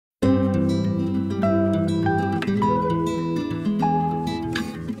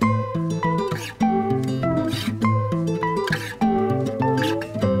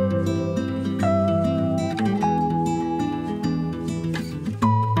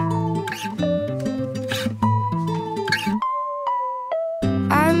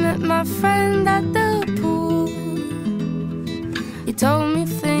friend at the pool. He told me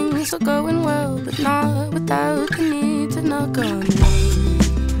things were going well, but not without the need to knock on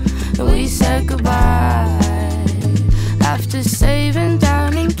wood. And we said goodbye after saving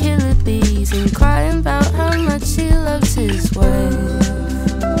down in killer bees and crying about how much he loves his wife.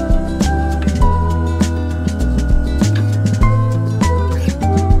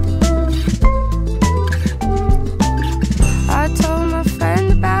 I told my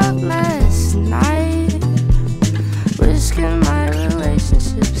friend about last night, risking my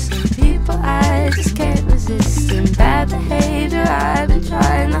relationships and people I just can't resist, and bad behavior I've been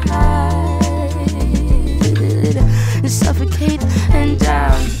trying to hide and suffocate and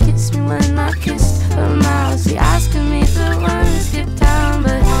drown. He kissed me when I kissed her mouth. He asking me to run and skip town,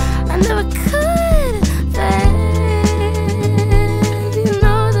 but I never could. Then you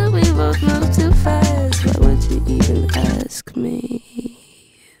know that we both move too fast. Why would you even ask me?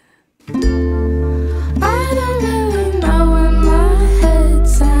 I don't really know where my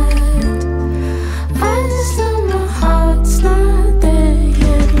head's at. I just know my heart's not there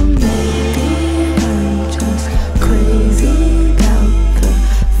yet. And maybe I'm just crazy about the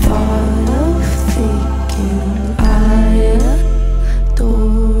thought of thinking I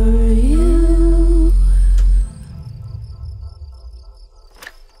adore you.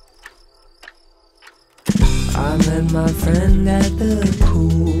 I met my friend at the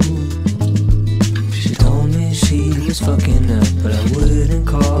pool. She told me she was fucking up, but I wouldn't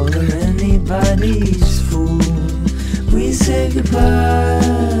call her anybody's fool. We said goodbye.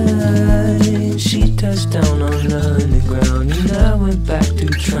 She touched down on the underground, and I went back to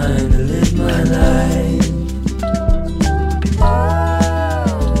trying to live my life.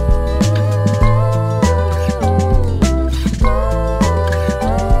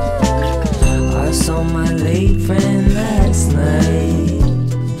 I saw my late friend last night.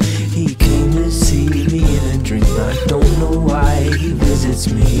 He came to see me in a dream. I don't know why he visits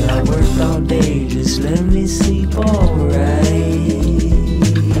me. I worked all day, just let me sleep alright.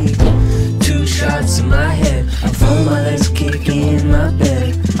 2 shots in my head, I found my legs kicking in my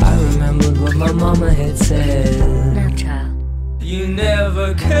bed. I remembered what my mama had said. Now, child, You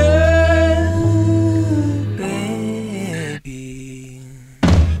never could.